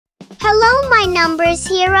Hello, my numbers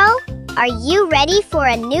hero. Are you ready for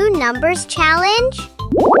a new numbers challenge?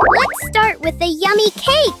 Let's start with the yummy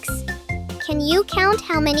cakes. Can you count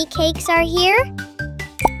how many cakes are here?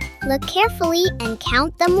 Look carefully and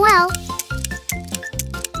count them well.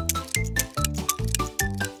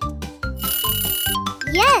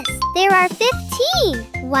 Yes, there are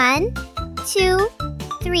 15. 1, 2,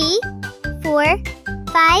 3, 4,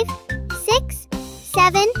 5, 6,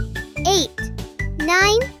 7, 8,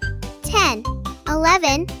 9, 10,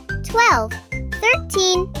 11, 12,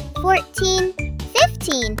 13, 14,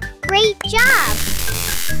 15. Great job!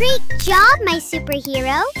 Great job, my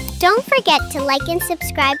superhero! Don't forget to like and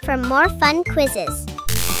subscribe for more fun quizzes.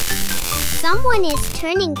 Someone is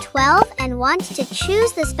turning 12 and wants to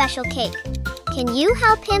choose the special cake. Can you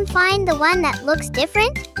help him find the one that looks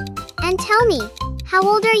different? And tell me, how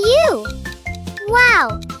old are you?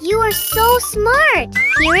 Wow, you are so smart!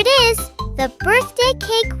 Here it is, the birthday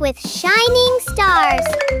cake with shining stars.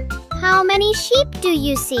 How many sheep do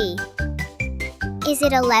you see? Is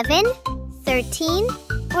it 11, 13,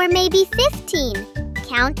 or maybe 15?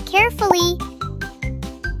 Count carefully.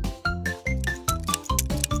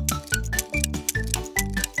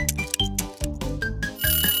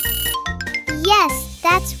 Yes,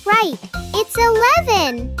 that's right. It's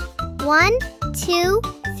 11. 1, 2,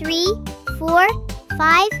 3, 4,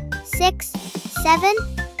 5, 6, 7,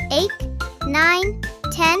 8, 9,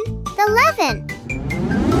 10, 11.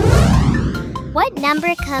 What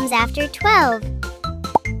number comes after 12?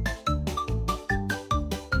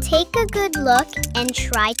 Take a good look and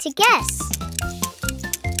try to guess.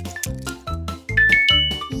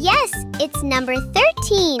 Yes, it's number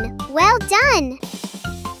 13. Well done.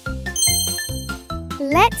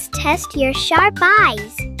 Let's test your sharp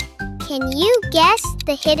eyes. Can you guess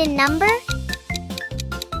the hidden number?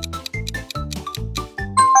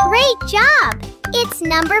 Great job! It's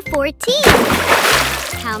number 14.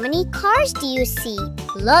 How many cars do you see?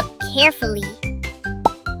 Look carefully.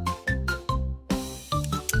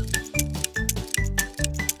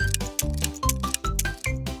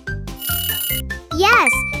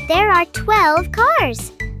 Yes, there are 12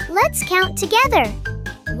 cars. Let's count together.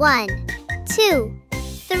 1, 2,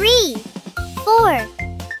 3, 4,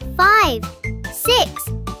 5, 6,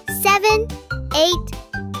 7,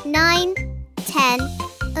 8, 9, 10,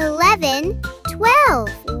 11, 12.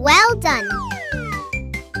 Well done.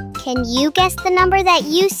 Can you guess the number that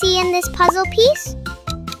you see in this puzzle piece?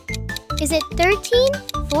 Is it 13,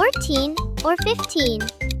 14, or 15?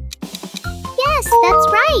 Yes, that's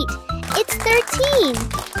right. It's 13.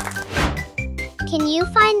 Can you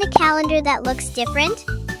find the calendar that looks different?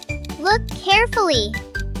 Look carefully.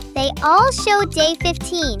 They all show day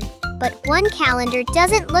 15, but one calendar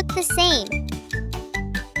doesn't look the same.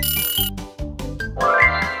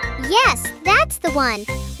 Yes, that's the one.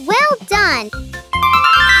 Well done.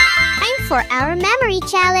 Time for our memory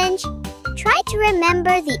challenge. Try to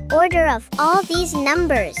remember the order of all these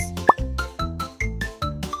numbers.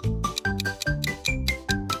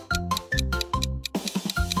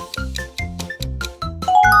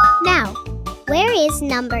 Now, where is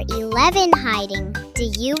number 11 hiding? Do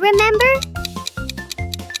you remember?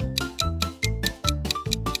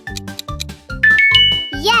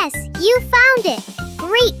 Yes, you found it!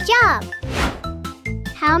 Great job!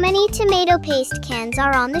 How many tomato paste cans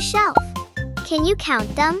are on the shelf? Can you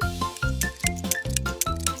count them?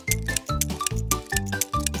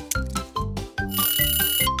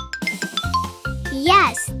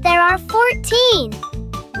 Yes, there are 14!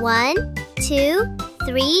 1, 2,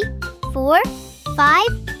 3, 4, 5,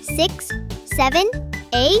 6, 7,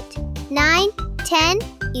 8, 9, 10,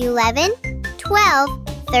 11, 12,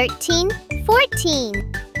 13,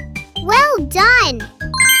 14. Well done!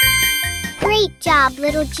 Great job,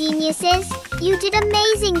 little geniuses! You did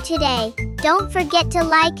amazing today! Don't forget to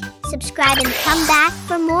like, subscribe, and come back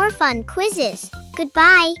for more fun quizzes.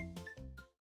 Goodbye!